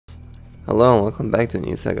Hello and welcome back to a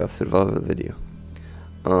new saga of survival video.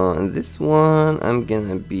 In this one I'm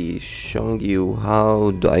gonna be showing you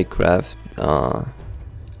how do I craft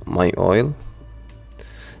my oil.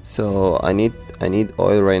 So I need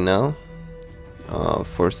oil right now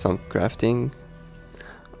for some crafting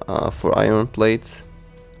for iron plates,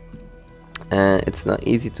 and it's not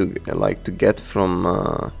easy to get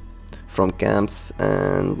from camps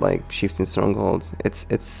and like shifting strongholds.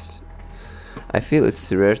 I feel it's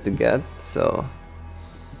rare to get, so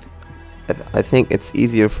I think it's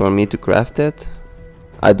easier for me to craft it.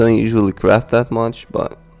 I don't usually craft that much,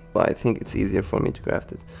 but I think it's easier for me to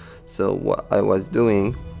craft it. So what I was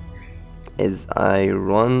doing is I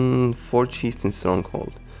run 4 chieftain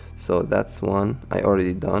stronghold. So that's one I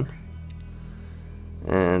already done,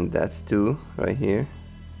 and that's 2 right here,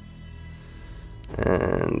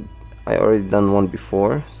 and I already done one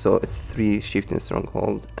before, so it's 3 chieftain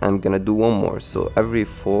stronghold. I'm gonna do one more, so every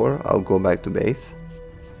 4 I'll go back to base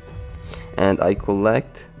and I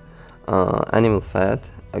collect animal fat,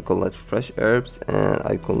 I collect fresh herbs, and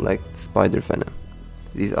I collect spider venom.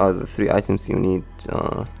 These are the 3 items you need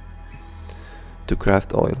to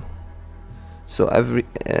craft oil. So every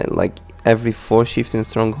 4 chieftain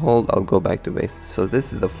stronghold I'll go back to base. So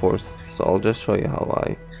this is the 4th, so I'll just show you how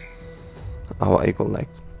I collect.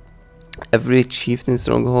 Every chieftain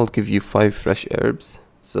stronghold give you 5 fresh herbs,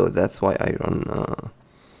 so that's why I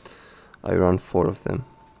run 4 of them.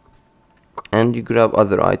 And you grab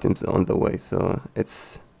other items on the way, so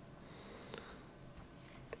it's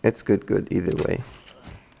good either way.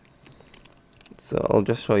 So I'll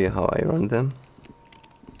just show you how I run them.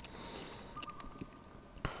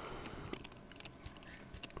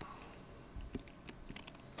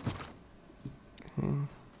 Okay.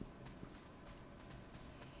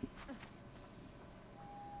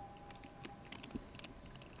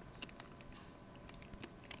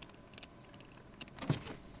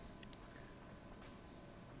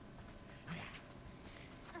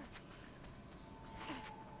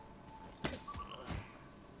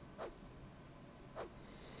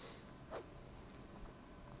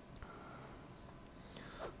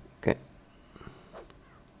 Okay.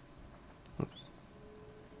 Oops.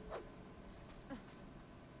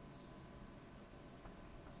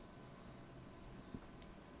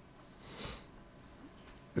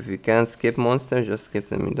 If you can't skip monsters, just skip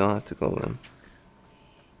them. You don't have to kill them.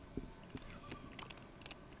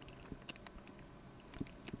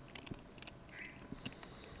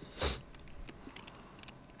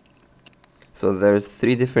 So there's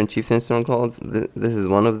 3 different chieftain strongholds. This is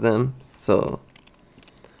one of them. So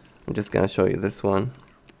I'm just gonna show you this one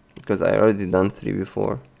because I already done 3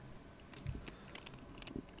 before.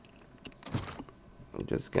 I'm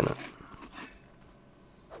just gonna.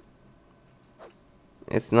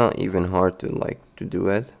 It's not even hard to do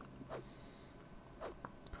it.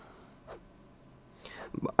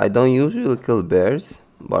 I don't usually kill bears,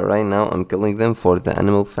 but right now I'm killing them for the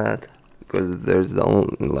animal fat because there's the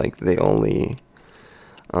only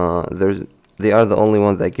they are the only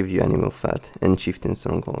ones that give you animal fat in chieftain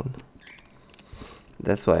stronghold.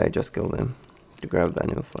 That's why I just kill them, to grab the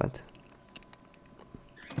animal fat.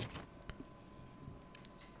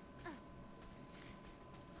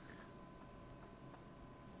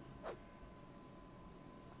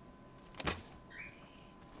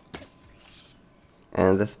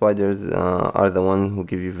 And the spiders are the one who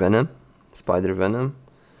give you venom, spider venom,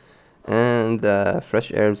 and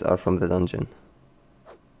fresh herbs are from the dungeon,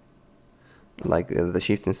 like the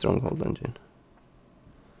chieftain stronghold dungeon.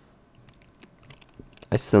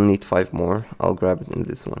 I still need 5 more. I'll grab it in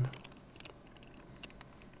this one.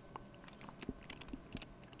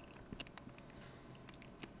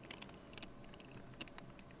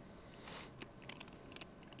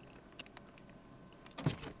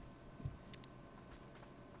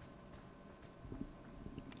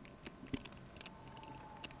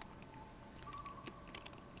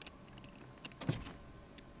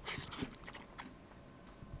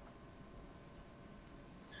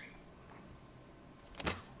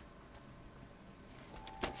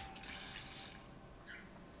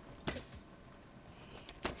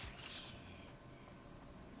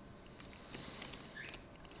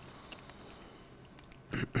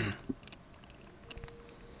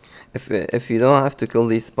 If you don't have to kill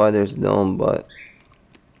these spiders, don't, but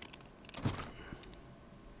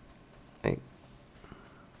like,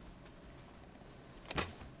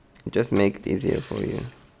 just make it easier for you.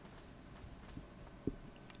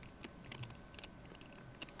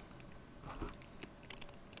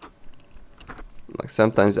 Like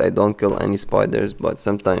sometimes I don't kill any spiders, but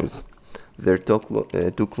sometimes they're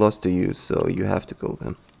too close to you, so you have to kill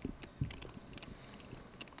them.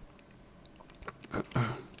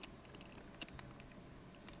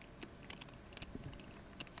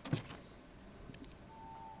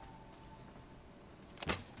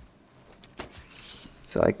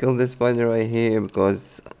 So I killed this spider right here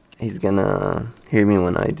because he's gonna hear me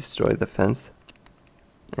when I destroy the fence,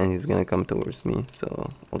 and he's gonna come towards me,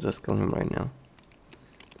 so I'll just kill him right now.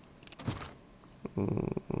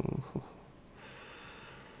 Ooh.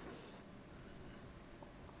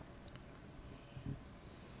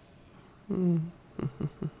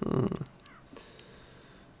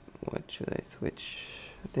 What should I switch?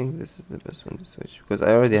 I think this is the best one to switch because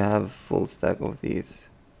I already have a full stack of these.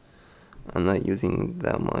 I'm not using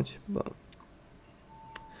that much, but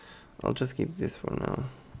I'll just keep this for now.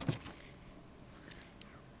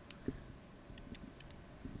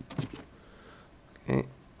 Okay,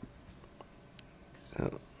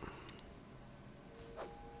 so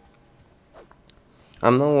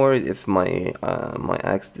I'm not worried if my my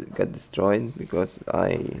axe got destroyed because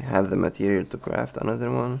I have the material to craft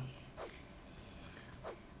another one.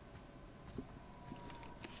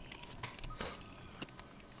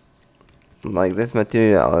 Like this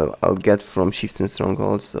material I'll get from Chieftain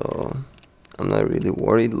Stronghold, so I'm not really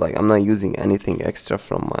worried. Like I'm not using anything extra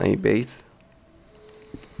from my base.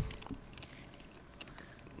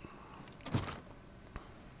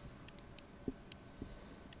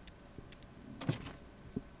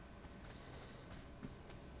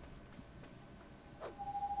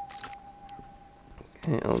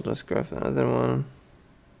 Okay, I'll just craft another one.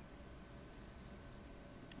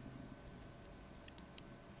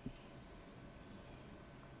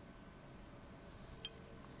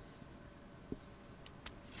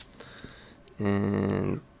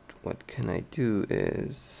 And what can I do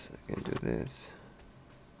is I can do this.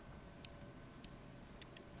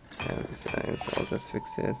 Have this axe, I'll just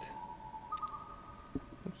fix it.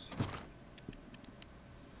 Oops.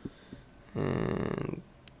 And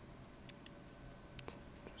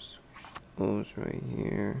switch those right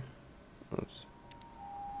here. Oops.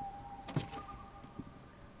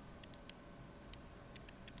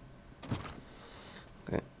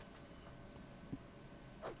 Okay.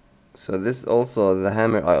 So this also, the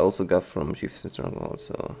hammer I also got from Chieftain Stronghold,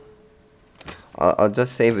 so I'll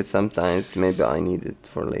just save it sometimes. Maybe I need it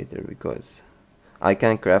for later because I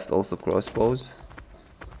can craft also crossbows.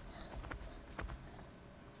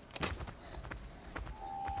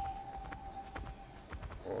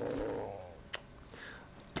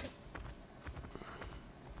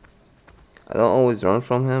 I don't always run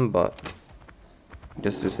from him, but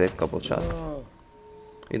just to save a couple shots.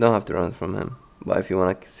 You don't have to run from him, but if you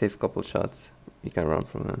want to save a couple shots, you can run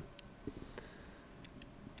from him.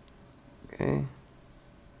 Okay.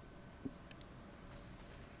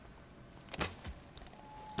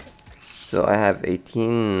 So I have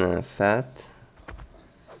 18 fat.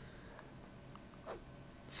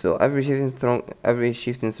 So every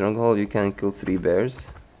Chieftain Stronghold you can kill 3 bears.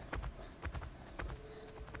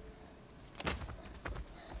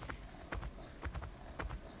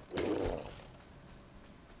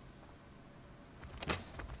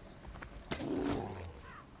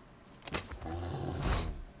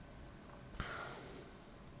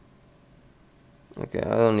 Okay,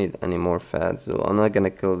 I don't need any more fat, so I'm not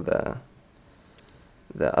gonna kill the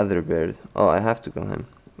other bear. Oh, I have to kill him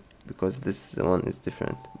because this one is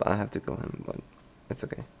different, but I have to kill him, but it's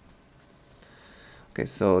okay. Okay,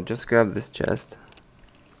 so just grab this chest.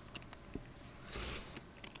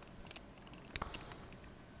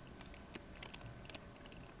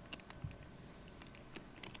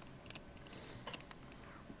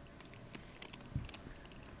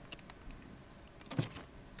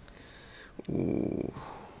 Ooh.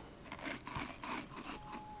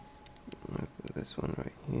 I'll put this one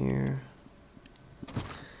right here.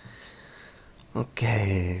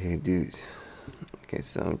 Okay, dude. Okay,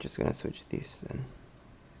 so I'm just gonna switch these then.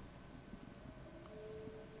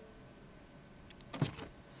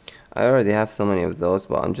 I already have so many of those,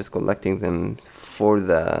 but I'm just collecting them for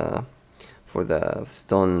the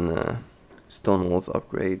stone walls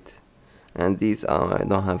upgrade. And these I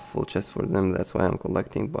don't have full chest for them, that's why I'm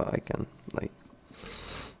collecting, but I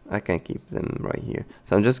can keep them right here.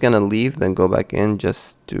 So I'm just gonna leave, then go back in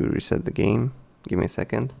just to reset the game. Give me a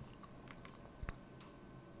second.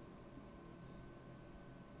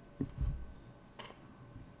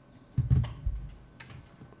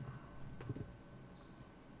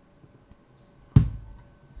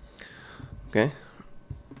 Okay.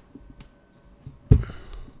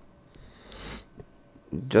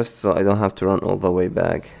 Just so I don't have to run all the way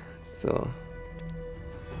back, so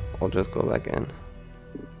I'll just go back in.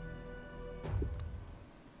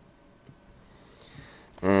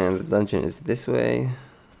 And the dungeon is this way,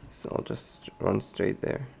 So I'll just run straight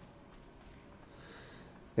there.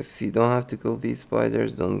 If you don't have to kill these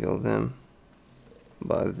spiders, don't kill them.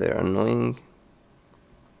 But if they're annoying,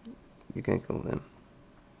 you can kill them.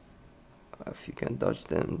 If you can dodge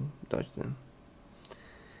them, dodge them.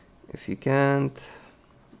 If you can't,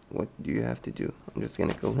 what do you have to do? I'm just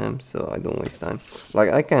gonna kill him so I don't waste time.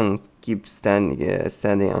 Like, I can keep standing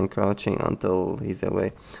and crouching until he's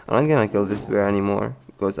away. I'm not gonna kill this bear anymore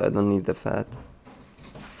because I don't need the fat.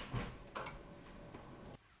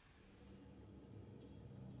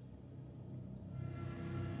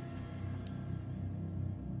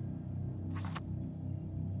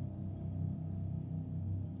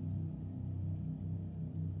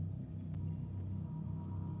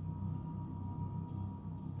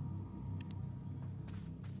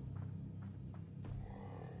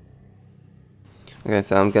 Okay,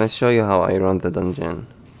 so I'm gonna show you how I run the dungeon.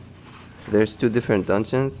 There's two different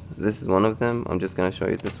dungeons. This is one of them. I'm just gonna show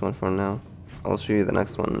you this one for now. I'll show you the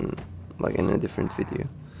next one like in a different video.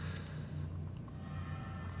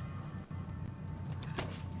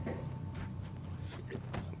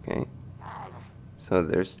 Okay, so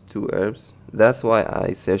there's two herbs. That's why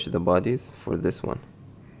I searched the bodies for this one.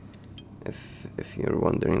 If you're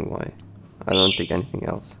wondering why, I don't take anything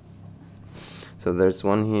else. So there's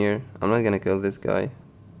one here. I'm not gonna kill this guy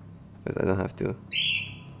because I don't have to.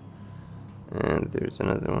 And there's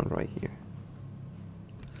another one right here.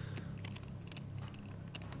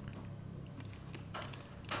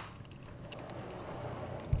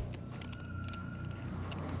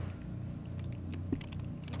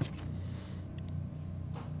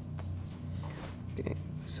 Okay,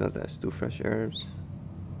 so that's two fresh herbs.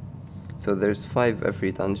 So there's 5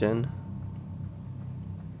 every dungeon.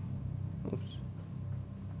 Oops.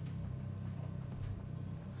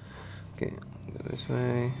 Okay, go this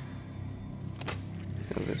way.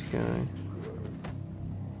 Kill this guy.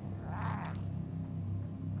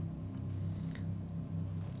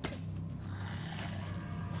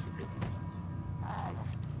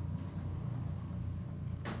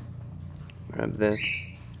 Grab this.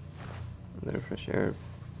 Another fresh herb.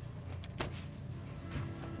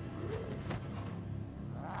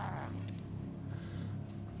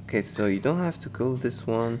 Okay, so you don't have to kill this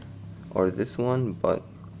one or this one, but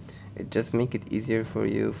it just make it easier for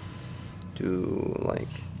you to like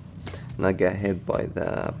not get hit by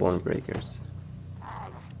the bone breakers.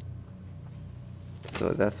 So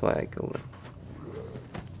that's why I kill them.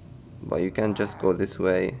 But you can just go this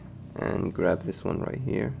way and grab this one right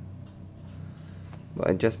here. But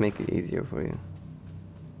I just make it easier for you.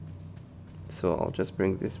 So I'll just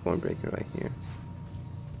bring this bone breaker right here.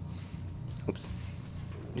 Oops.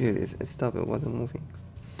 Dude, stop, it wasn't moving.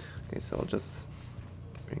 Okay, so I'll just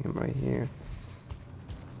bring him right here.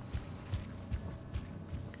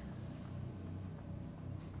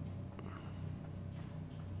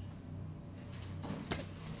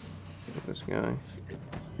 This guy.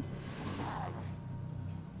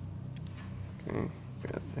 Okay,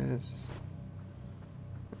 grab this.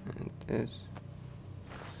 And this.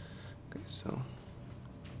 Okay, so.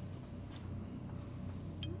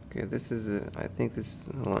 Okay, this is I think this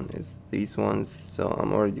one is these ones, so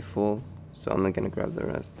I'm already full, so I'm not gonna grab the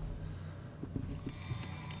rest.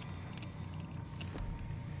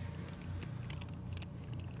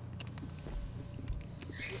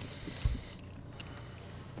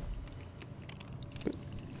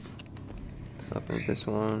 Let's open this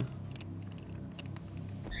one.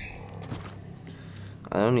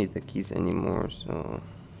 I don't need the keys anymore, so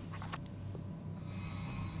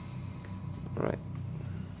alright.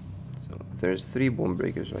 So there's 3 bone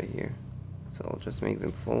breakers right here, so I'll just make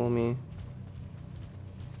them follow me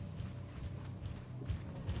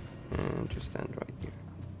and just stand right here.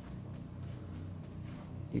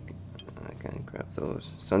 I can grab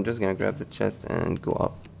those, so I'm just gonna grab the chest and go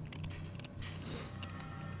up.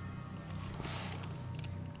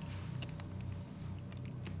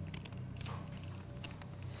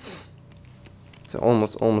 So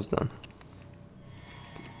almost done.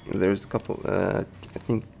 There's a couple, I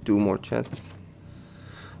think 2 more chests.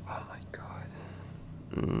 Oh my god.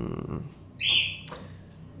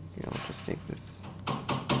 Okay, I'll just take this.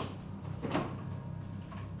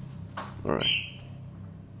 Alright.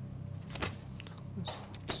 Let's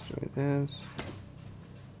destroy this.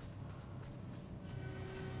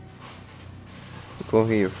 Go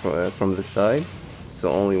here from the side,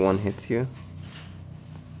 so only one hits you.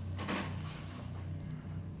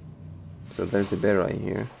 So there's a bear right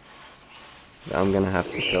here that I'm gonna have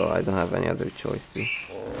to kill. I don't have any other choice to.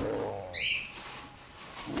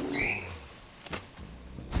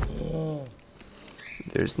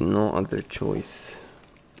 There's no other choice.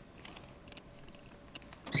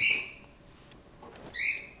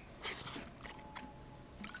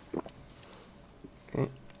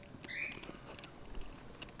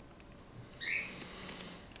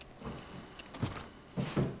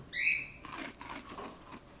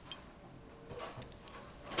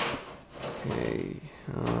 Okay,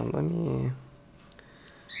 let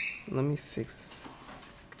me fix.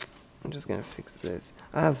 I'm just gonna fix this.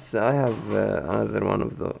 I have another one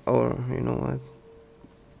of the. Or you know what?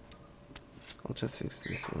 I'll just fix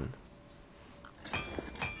this one.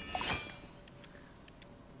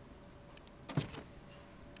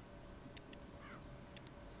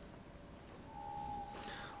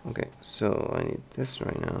 Okay, so I need this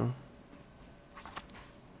right now.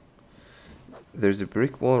 There's a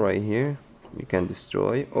brick wall right here you can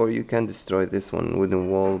destroy, or you can destroy this one wooden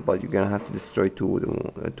wall, but you're gonna have to destroy two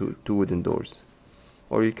wooden doors,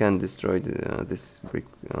 or you can destroy this brick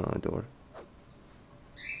door.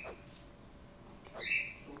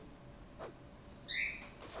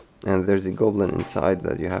 And there's a goblin inside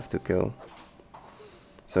that you have to kill,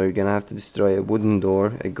 so you're gonna have to destroy a wooden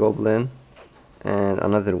door, a goblin, and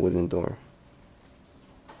another wooden door.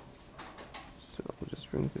 So I'll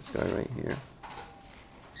just bring this guy right here.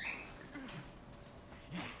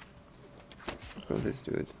 Kill this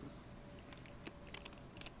dude.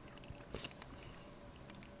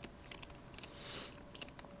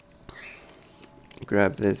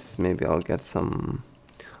 Grab this, maybe I'll get some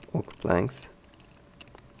oak planks.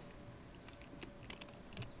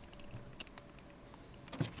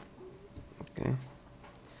 Okay.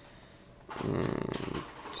 And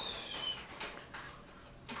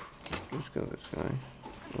let's kill this guy.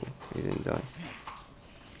 Oh, he didn't die.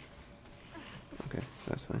 Okay,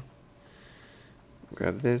 that's fine.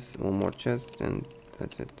 Grab this, one more chest, and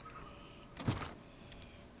that's it.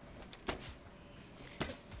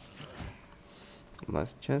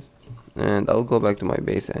 Last chest. And I'll go back to my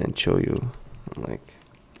base and show you like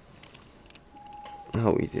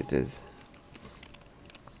how easy it is.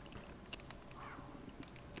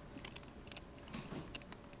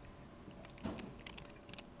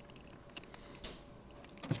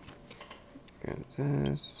 Grab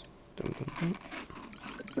this. Dum, dum, dum.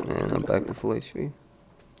 And I'm back to full HP.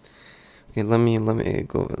 Okay, let me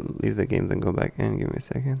go leave the game, then go back in. Give me a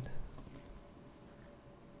second.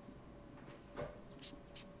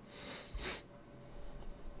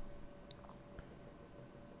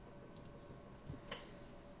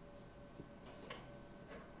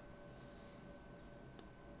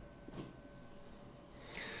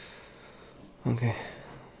 Okay.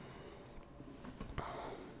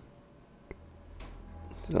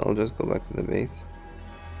 So I'll just go back to the base.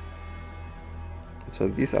 So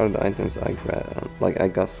these are the items I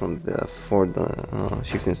got from the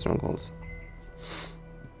shifting strongholds.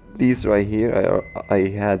 These right here I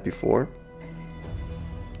had before.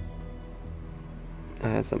 I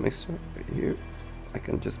had some extra right here. I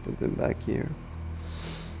can just put them back here.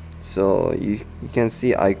 So you can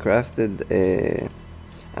see I crafted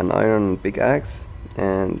an iron pickaxe,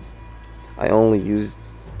 and I only used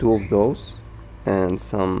 2 of those, and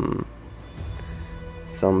some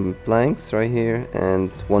planks right here,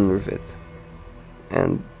 and 1 rivet.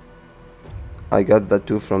 And I got the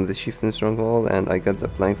 2 from the shifting stronghold, and I got the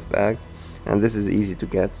planks back, and this is easy to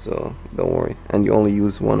get, so don't worry. And you only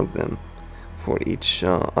use 1 of them for each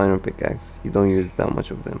iron pickaxe. You don't use that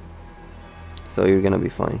much of them, so you're gonna be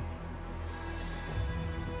fine.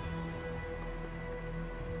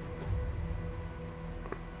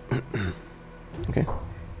 Okay,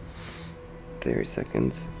 30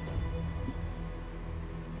 seconds.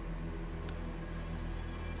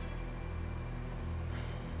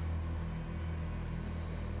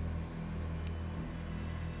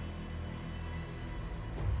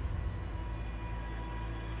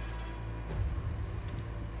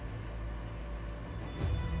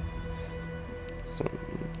 So,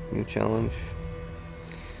 new challenge.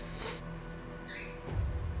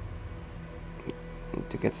 Need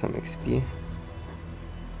to get some XP.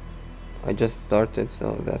 I just started,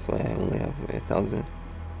 so that's why I only have 1,000.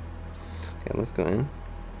 Okay, let's go in.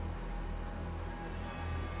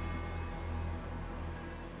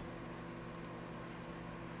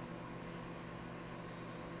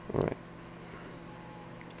 Alright.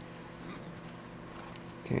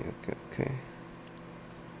 Okay.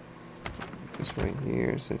 This right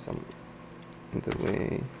here, since I'm in the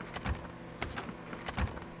way.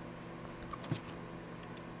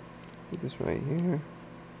 Put this right here.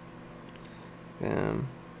 Bam.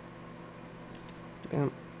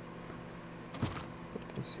 Bam.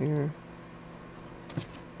 Put this here. Put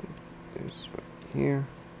this right here.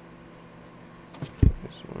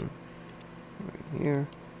 This one right here.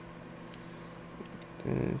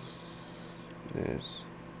 This.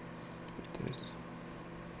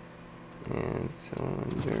 And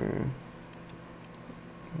cylinder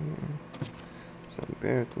here. Some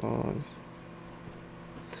bear claws.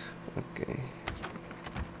 Okay.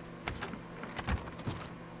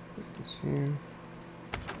 Put this here.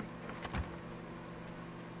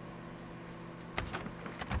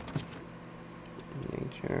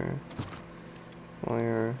 Nature,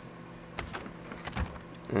 fire,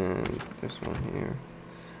 and this one here.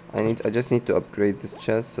 I just need to upgrade this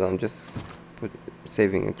chest, so I'm just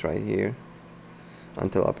saving it right here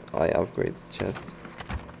until I upgrade the chest.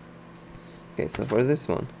 Okay, so for this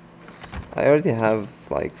one, I already have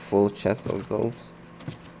like full chest of those,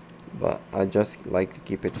 but I just like to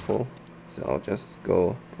keep it full, so I'll just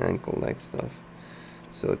go and collect stuff.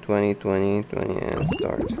 So 20, 20, 20, and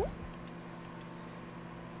start.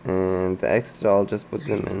 And the extra, I'll just put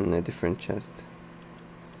them in a different chest.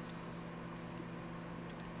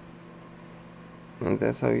 And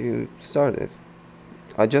that's how you start it.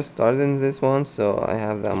 I just started in this one, so I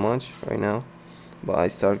have that much right now, but I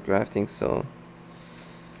start crafting, so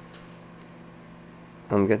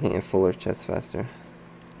I'm getting a fuller chest faster.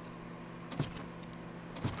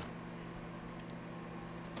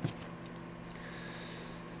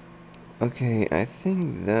 Okay, I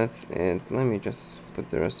think that's it. Let me just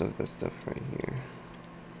put the rest of the stuff right here.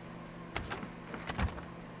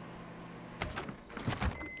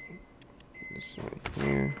 This right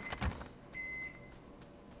here.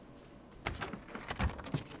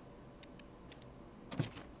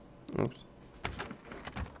 Oops.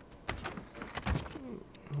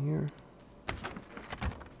 Here.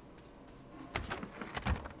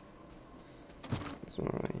 This one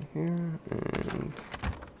right here, and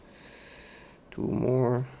two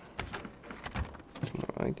more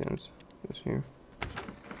items. This here.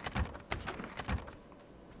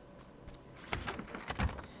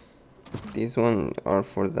 These ones are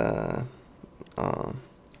for the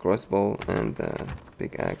crossbow and the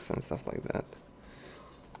big axe and stuff like that.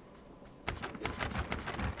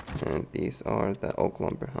 And these are the oak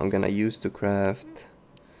lumber I'm gonna use to craft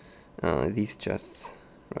these chests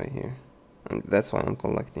right here. And that's why I'm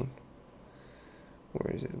collecting.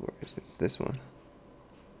 Where is it? Where is it? This one.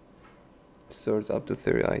 Stores up to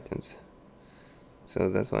 30 items. So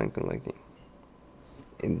that's why I'm collecting.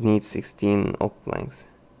 It needs 16 oak planks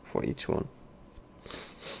for each one.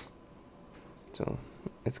 So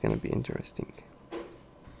it's gonna be interesting.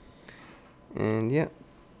 And yeah,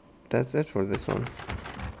 that's it for this one.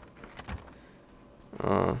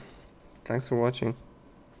 Thanks for watching,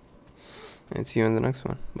 and see you in the next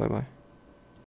one. Bye bye.